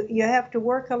 you have to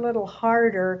work a little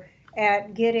harder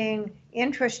at getting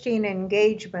interesting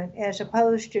engagement, as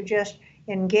opposed to just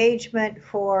engagement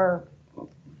for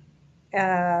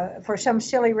some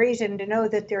silly reason to know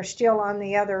that they're still on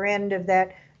the other end of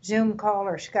that Zoom call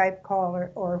or Skype call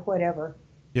or whatever.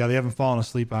 Yeah, they haven't fallen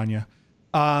asleep on you.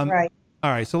 Right.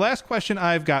 All right. So last question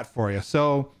I've got for you.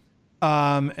 So,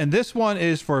 and this one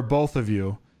is for both of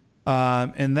you.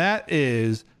 And that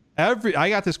is I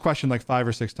got this question like 5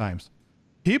 or 6 times.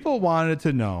 People wanted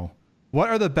to know, what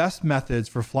are the best methods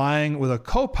for flying with a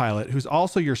co-pilot who's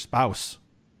also your spouse?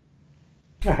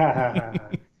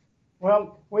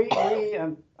 Well, we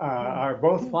are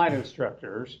both flight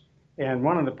instructors, and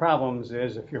one of the problems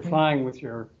is if you're flying with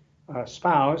your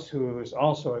spouse, who is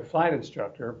also a flight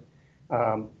instructor,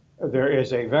 there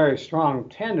is a very strong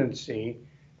tendency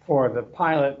for the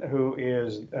pilot who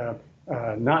is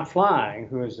not flying,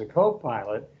 who is the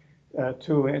co-pilot,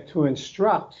 to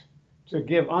instruct, to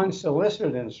give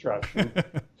unsolicited instruction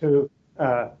to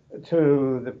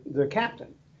the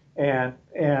captain, and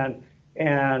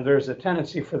there's a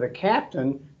tendency for the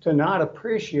captain to not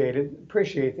appreciate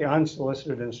the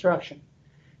unsolicited instruction,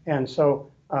 and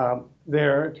so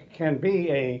there can be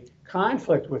a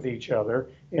conflict with each other.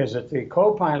 Is that the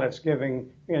co-pilot's giving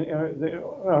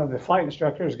the flight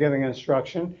instructor is giving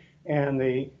instruction, and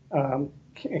the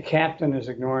captain is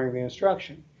ignoring the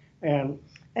instruction, and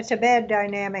that's a bad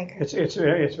dynamic. It's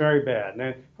very bad.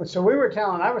 And so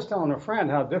I was telling a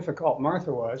friend how difficult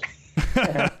Martha was,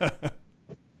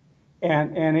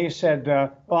 and he said,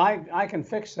 well, I can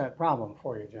fix that problem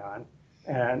for you, John,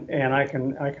 and I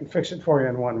can fix it for you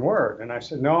in one word. And I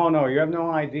said, no, you have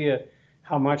no idea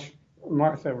how much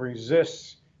Martha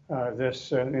resists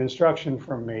this instruction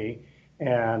from me.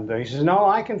 And he says, no,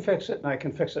 I can fix it, and I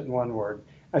can fix it in one word.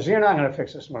 I said, you're not going to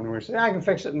fix this in one word. He said, I can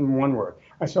fix it in one word.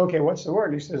 I said, okay, what's the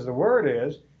word? He says, the word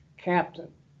is captain.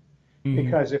 Mm-hmm.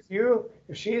 Because if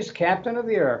she's captain of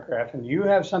the aircraft and you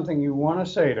have something you want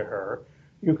to say to her,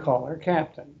 you call her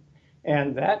captain.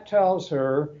 And that tells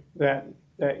her that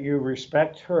you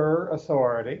respect her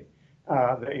authority,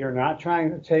 that you're not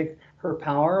trying to take her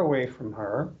power away from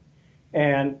her,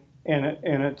 and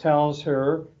it tells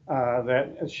her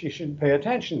that she should pay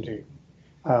attention to you.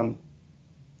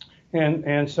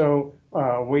 And so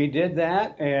we did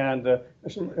that, and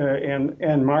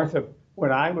Martha,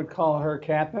 what I would call her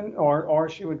captain, or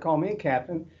she would call me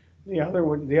captain. The other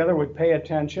would pay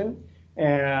attention,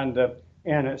 and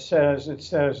it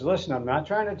says, listen, I'm not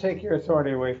trying to take your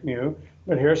authority away from you,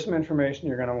 but here's some information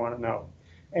you're going to want to know,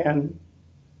 and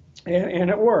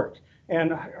it worked.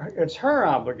 And it's her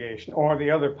obligation, or the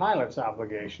other pilot's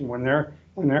obligation, when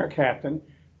they're captain,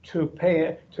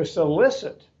 to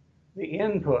solicit the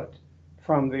input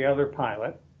from the other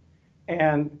pilot,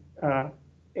 and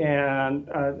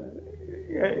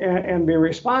be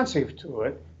responsive to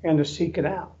it, and to seek it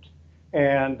out.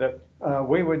 And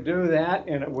we would do that,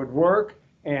 and it would work,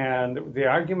 and the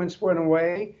arguments went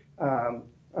away. The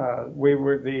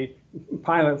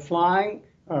pilot flying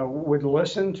would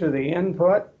listen to the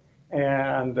input,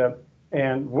 and the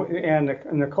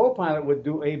co-pilot would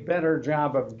do a better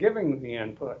job of giving the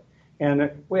input.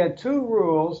 And we had two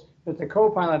rules that the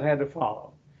co-pilot had to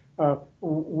follow.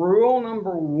 Rule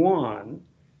number one,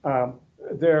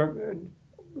 they're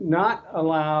not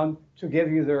allowed to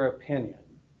give you their opinion.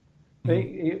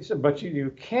 But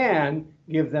you can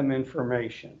give them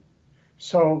information.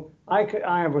 So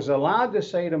I was allowed to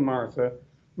say to Martha,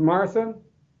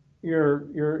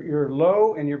 you're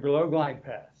low and you're below glide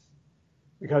path,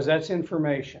 because that's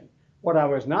information. What I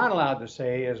was not allowed to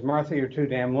say is, Martha, you're too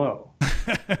damn low,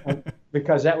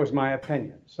 because that was my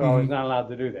opinion. So I was not allowed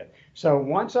to do that. So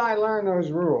once I learned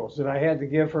those rules, that I had to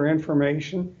give her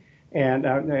information, and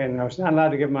I was not allowed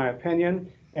to give my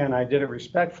opinion, and I did it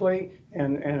respectfully,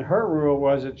 and her rule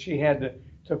was that she had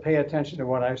to pay attention to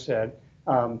what I said.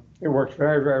 It worked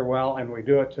very, very well, and we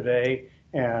do it today.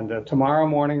 And tomorrow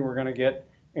morning we're going to get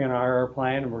in our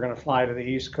airplane and we're going to fly to the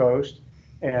East Coast,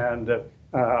 and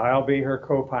I'll be her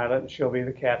co-pilot and she'll be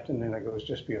the captain, and it goes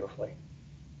just beautifully.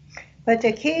 But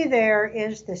the key there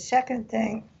is the second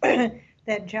thing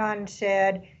that John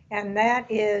said, and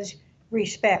that is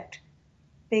respect.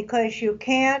 Because you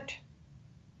can't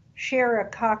share a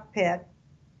cockpit,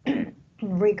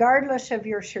 regardless of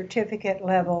your certificate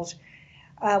levels,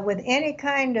 with any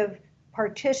kind of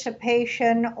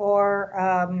participation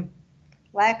or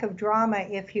lack of drama,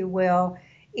 if you will,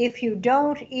 if you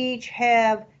don't each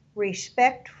have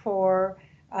respect for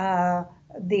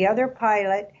the other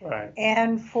pilot, right,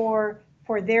 and for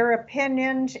their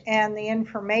opinions and the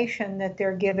information that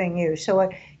they're giving you. So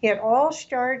it all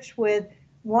starts with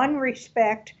one,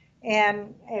 respect,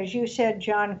 and as you said,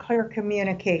 John, clear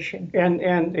communication. And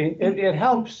it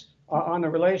helps on the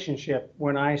relationship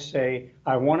when I say,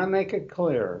 I want to make it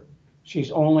clear she's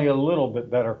only a little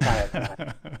bit better pilot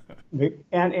than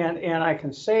I am. And I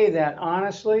can say that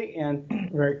honestly and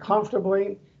very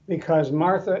comfortably, because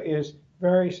Martha is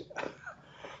very,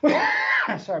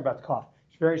 sorry about the cough,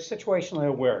 she's very situationally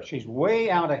aware. She's way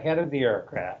out ahead of the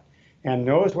aircraft and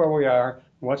knows where we are,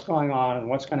 what's going on, and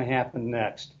what's going to happen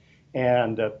next.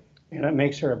 And it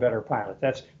makes her a better pilot.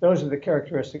 Those are the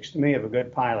characteristics to me of a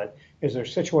good pilot, is they're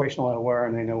situationally aware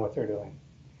and they know what they're doing.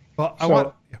 Well,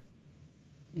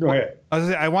 Go ahead.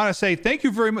 I want to say thank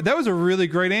you very much. That was a really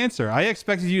great answer. I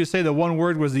expected you to say the one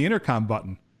word was the intercom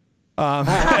button. The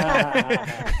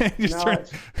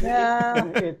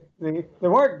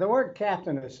word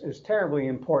captain is terribly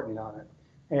important on it,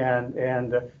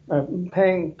 and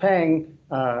paying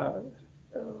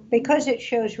because it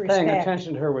shows respect. Paying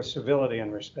attention to her with civility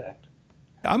and respect.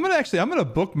 I'm gonna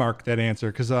bookmark that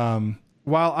answer, because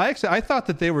while I thought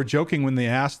that they were joking when they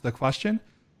asked the question,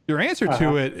 your answer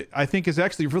to it, I think, is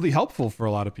actually really helpful for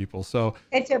a lot of people. So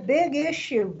it's a big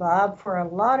issue, Bob, for a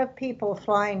lot of people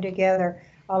flying together,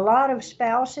 a lot of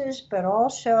spouses, but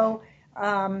also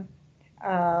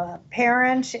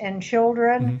parents and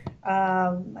children,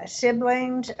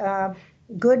 siblings,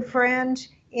 good friends,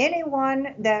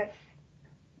 anyone that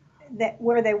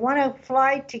where they want to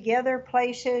fly together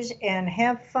places and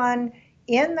have fun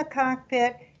in the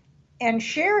cockpit and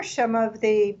share some of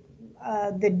the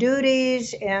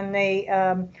duties and the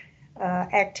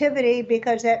activity,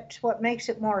 because that's what makes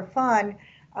it more fun.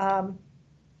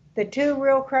 The two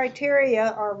real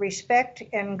criteria are respect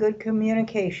and good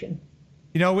communication.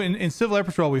 You know, in Civil Air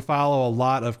Patrol, we follow a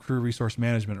lot of crew resource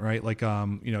management, right? Like,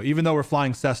 even though we're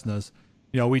flying Cessnas,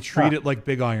 we treat it like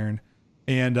big iron.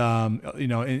 And,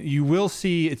 and you will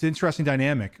see, it's an interesting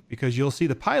dynamic, because you'll see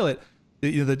the pilot,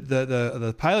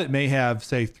 the pilot may have,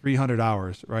 say, 300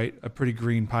 hours, right? A pretty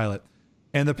green pilot.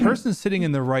 And the person sitting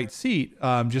in the right seat,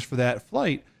 just for that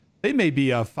flight, they may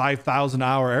be a 5,000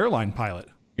 hour airline pilot,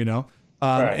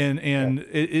 Right. And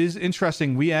it is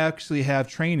interesting. We actually have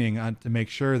training to make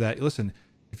sure that, listen,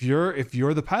 if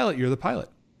you're the pilot, you're the pilot.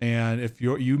 And if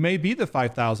you may be the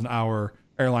 5,000 hour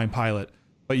airline pilot,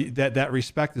 but that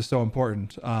respect is so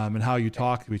important, and how you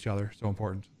talk to each other so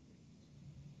important.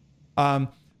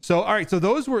 So all right,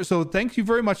 so thank you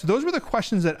very much. Those were the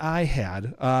questions that I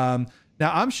had. Now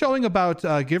I'm showing about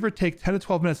give or take 10 to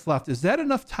 12 minutes left. Is that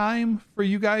enough time for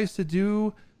you guys to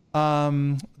do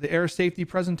the air safety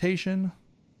presentation?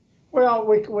 Well,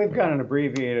 we've got an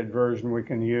abbreviated version we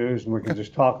can use, and we can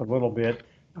just talk a little bit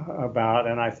about,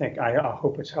 and I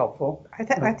hope it's helpful.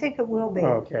 I think it will be.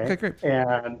 Okay, great.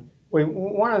 And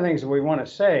one of the things that we want to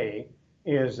say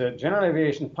is that general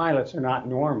aviation pilots are not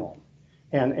normal.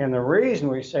 And the reason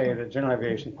we say that general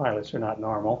aviation pilots are not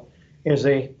normal is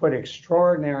they put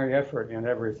extraordinary effort in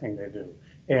everything they do.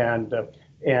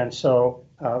 And so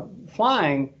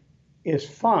flying is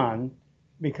fun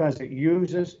because it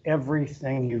uses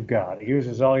everything you've got. It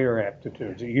uses all your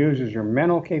aptitudes. It uses your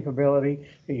mental capability.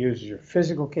 It uses your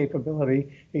physical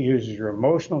capability. It uses your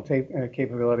emotional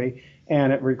capability.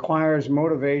 And it requires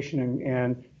motivation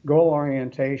and goal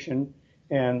orientation.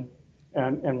 And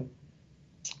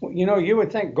you know, you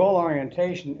would think goal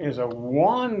orientation is a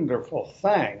wonderful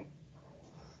thing,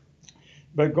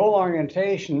 but goal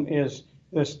orientation is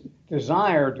this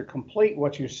desire to complete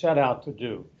what you set out to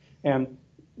do. And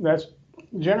that's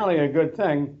generally a good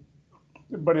thing,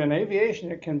 but in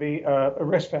aviation, it can be a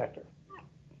risk factor.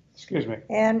 Excuse me.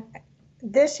 And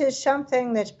this is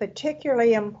something that's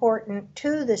particularly important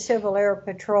to the Civil Air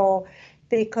Patrol,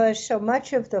 because so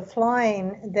much of the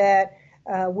flying that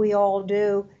we all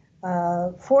do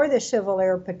for the Civil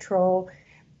Air Patrol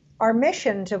are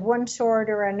missions of one sort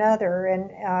or another.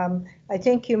 And I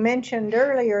think you mentioned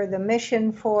earlier the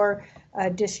mission for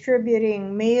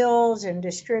distributing meals and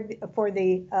due to the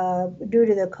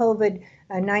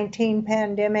COVID-19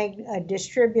 pandemic,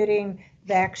 distributing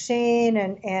vaccine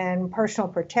and personal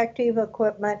protective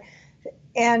equipment.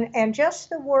 And just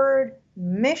the word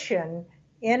mission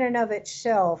in and of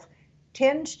itself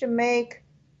tends to make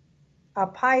a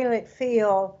pilot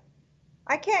feel,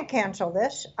 I can't cancel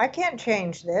this. I can't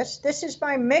change this. This is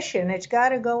my mission. It's got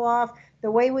to go off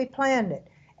the way we planned it.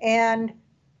 And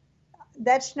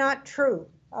that's not true.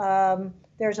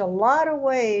 There's a lot of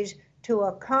ways to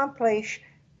accomplish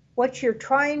what you're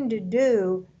trying to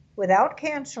do without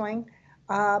canceling,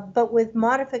 but with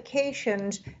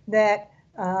modifications that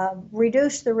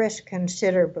reduce the risk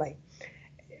considerably.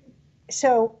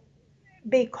 So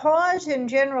because in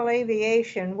general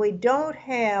aviation, we don't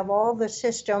have all the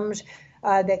systems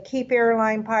that keep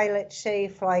airline pilots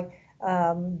safe, like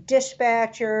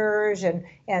dispatchers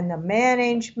and the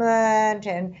management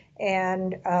and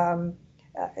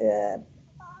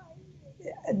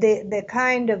the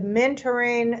kind of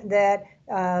mentoring that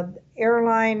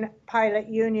airline pilot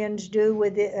unions do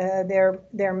with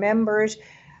their members.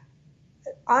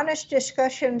 Honest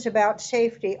discussions about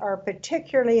safety are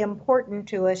particularly important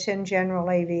to us in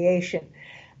general aviation.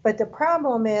 But the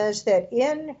problem is that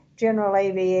in general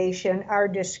aviation, our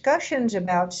discussions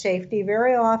about safety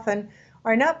very often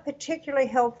are not particularly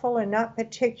helpful and not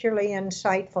particularly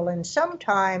insightful, and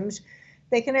sometimes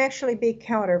they can actually be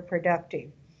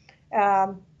counterproductive.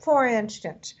 For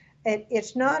instance,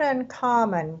 it's not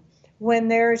uncommon when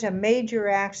there's a major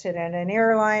accident, an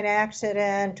airline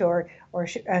accident or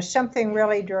something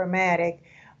really dramatic,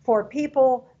 for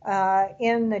people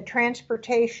in the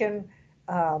transportation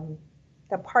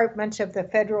departments of the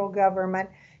federal government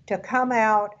to come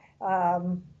out,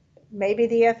 maybe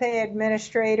the FAA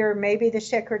administrator, maybe the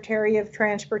Secretary of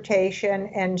Transportation,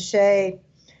 and say,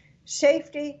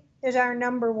 safety is our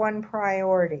number one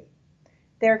priority.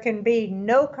 There can be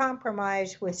no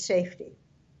compromise with safety.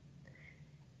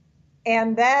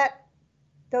 And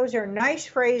those are nice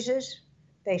phrases.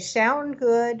 They sound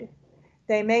good.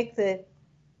 They make the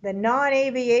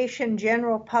non-aviation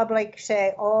general public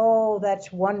say, oh,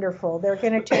 that's wonderful. They're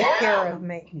going to take care of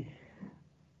me.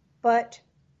 But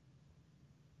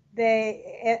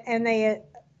they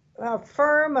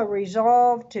affirm a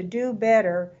resolve to do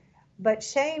better, but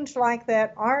sayings like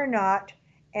that are not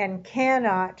and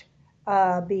cannot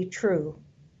be true.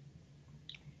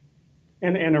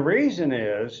 And the reason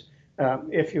is,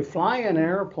 if you fly an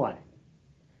airplane,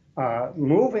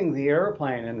 moving the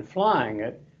airplane and flying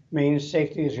it means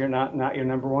safety is not your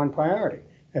number one priority.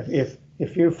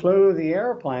 If you flew the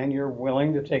airplane, you're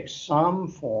willing to take some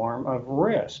form of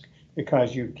risk,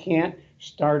 because you can't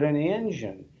start an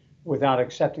engine without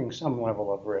accepting some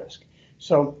level of risk.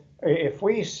 So if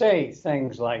we say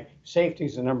things like safety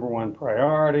is the number one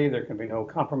priority, there can be no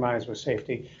compromise with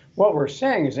safety, what we're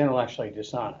saying is intellectually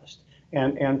dishonest.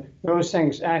 And those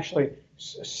things actually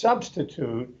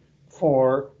substitute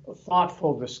for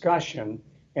thoughtful discussion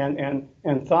and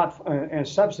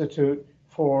substitute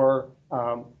for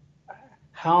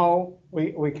how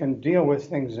we can deal with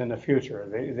things in the future.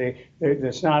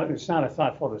 It's not a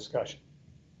thoughtful discussion.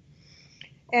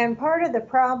 And part of the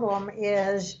problem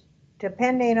is,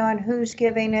 depending on who's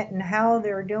giving it and how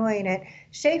they're doing it,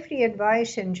 safety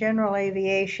advice in general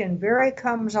aviation very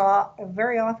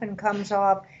often comes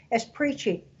off as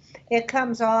preachy. It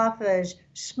comes off as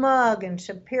smug and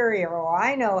superior. Oh,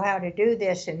 I know how to do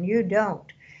this and you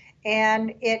don't.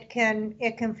 And it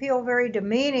can feel very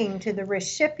demeaning to the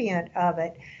recipient of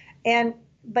it.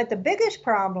 But the biggest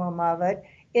problem of it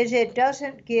is it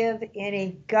doesn't give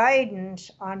any guidance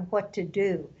on what to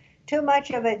do. Too much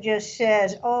of it just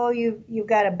says, oh, you've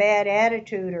got a bad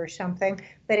attitude or something,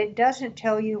 but it doesn't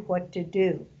tell you what to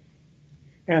do.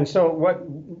 And so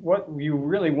what you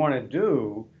really want to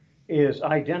do is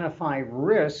identify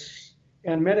risks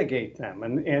and mitigate them.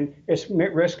 And it's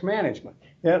risk management.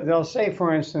 They'll say,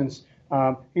 for instance,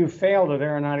 you failed at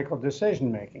aeronautical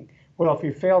decision making. Well, if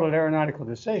you failed at aeronautical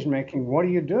decision making, what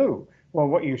do? Well,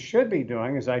 what you should be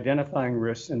doing is identifying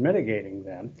risks and mitigating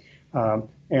them.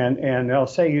 And they'll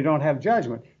say you don't have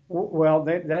judgment. Well,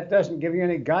 that doesn't give you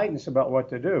any guidance about what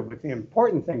to do. But the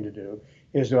important thing to do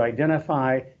is to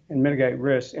identify and mitigate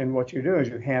risks. And what you do is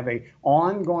you have an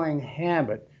ongoing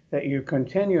habit that you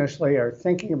continuously are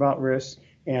thinking about risks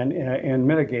and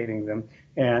mitigating them.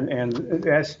 And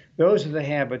those are the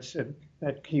habits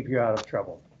that keep you out of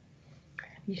trouble.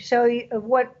 So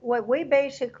what we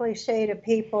basically say to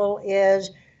people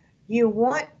is, you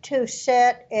want to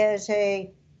set as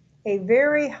a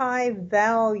very high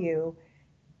value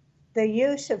the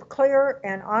use of clear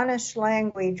and honest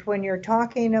language when you're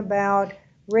talking about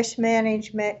risk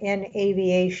management in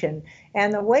aviation.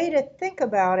 And the way to think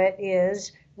about it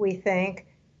is, we think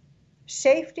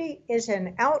safety is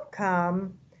an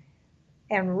outcome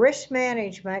and risk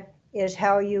management is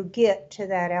how you get to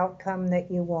that outcome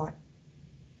that you want.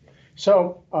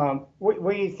 So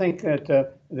we think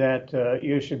that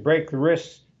you should break the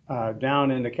risks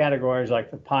down into categories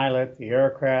like the pilot, the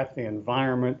aircraft, the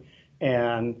environment,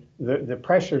 and the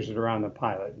pressures that are on the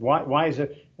pilot. Why is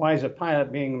a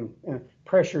pilot being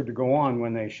pressured to go on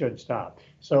when they should stop?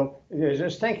 So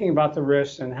just thinking about the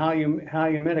risks and how you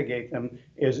mitigate them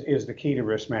is the key to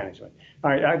risk management.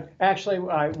 All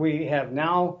right, we have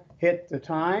now hit the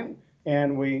time.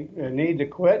 And we need to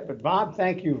quit. But Bob,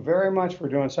 thank you very much for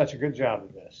doing such a good job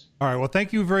of this. All right. Well,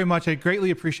 thank you very much. I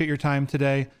greatly appreciate your time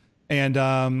today.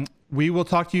 And we will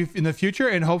talk to you in the future.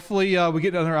 And hopefully we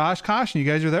get another Oshkosh and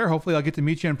you guys are there. Hopefully I'll get to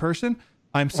meet you in person.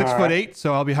 I'm 6'8",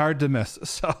 so I'll be hard to miss.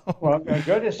 So well,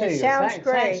 good to see you. Sounds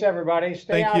great. Thanks, everybody.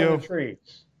 Stay out of the trees.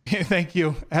 Thank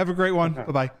you. Have a great one.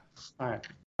 Bye-bye. All right.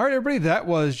 All right, everybody. That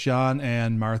was John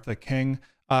and Martha King.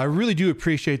 I really do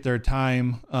appreciate their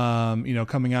time,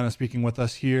 coming on and speaking with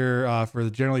us here for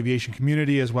the general aviation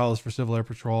community as well as for Civil Air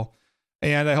Patrol.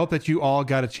 And I hope that you all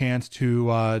got a chance to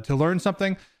learn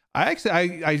something.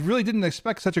 I really didn't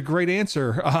expect such a great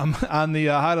answer on the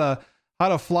how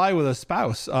to fly with a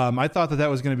spouse. I thought that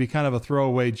was going to be kind of a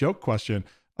throwaway joke question.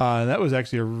 That was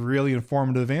actually a really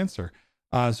informative answer.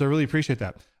 So I really appreciate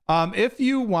that. If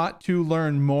you want to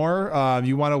learn more,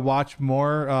 you want to watch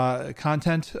more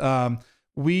content.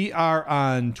 We are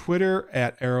on Twitter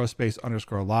at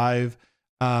aerospace_live.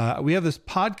 We have this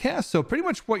podcast. So pretty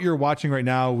much what you're watching right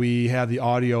now, we have the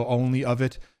audio only of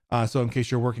it. So in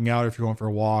case you're working out, if you're going for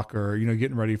a walk or,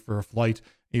 getting ready for a flight,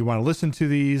 and you want to listen to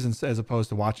these as opposed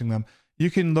to watching them,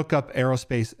 you can look up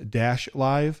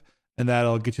aerospace-live and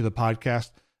that'll get you the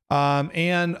podcast.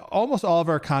 And almost all of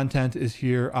our content is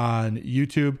here on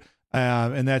YouTube.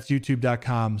 And that's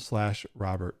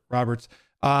youtube.com/Robert Roberts.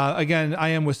 Again, I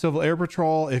am with Civil Air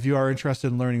Patrol. If you are interested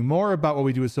in learning more about what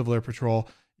we do with Civil Air Patrol,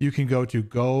 you can go to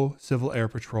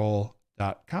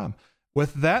gocivilairpatrol.com.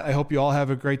 With that, I hope you all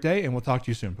have a great day and we'll talk to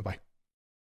you soon. Bye-bye.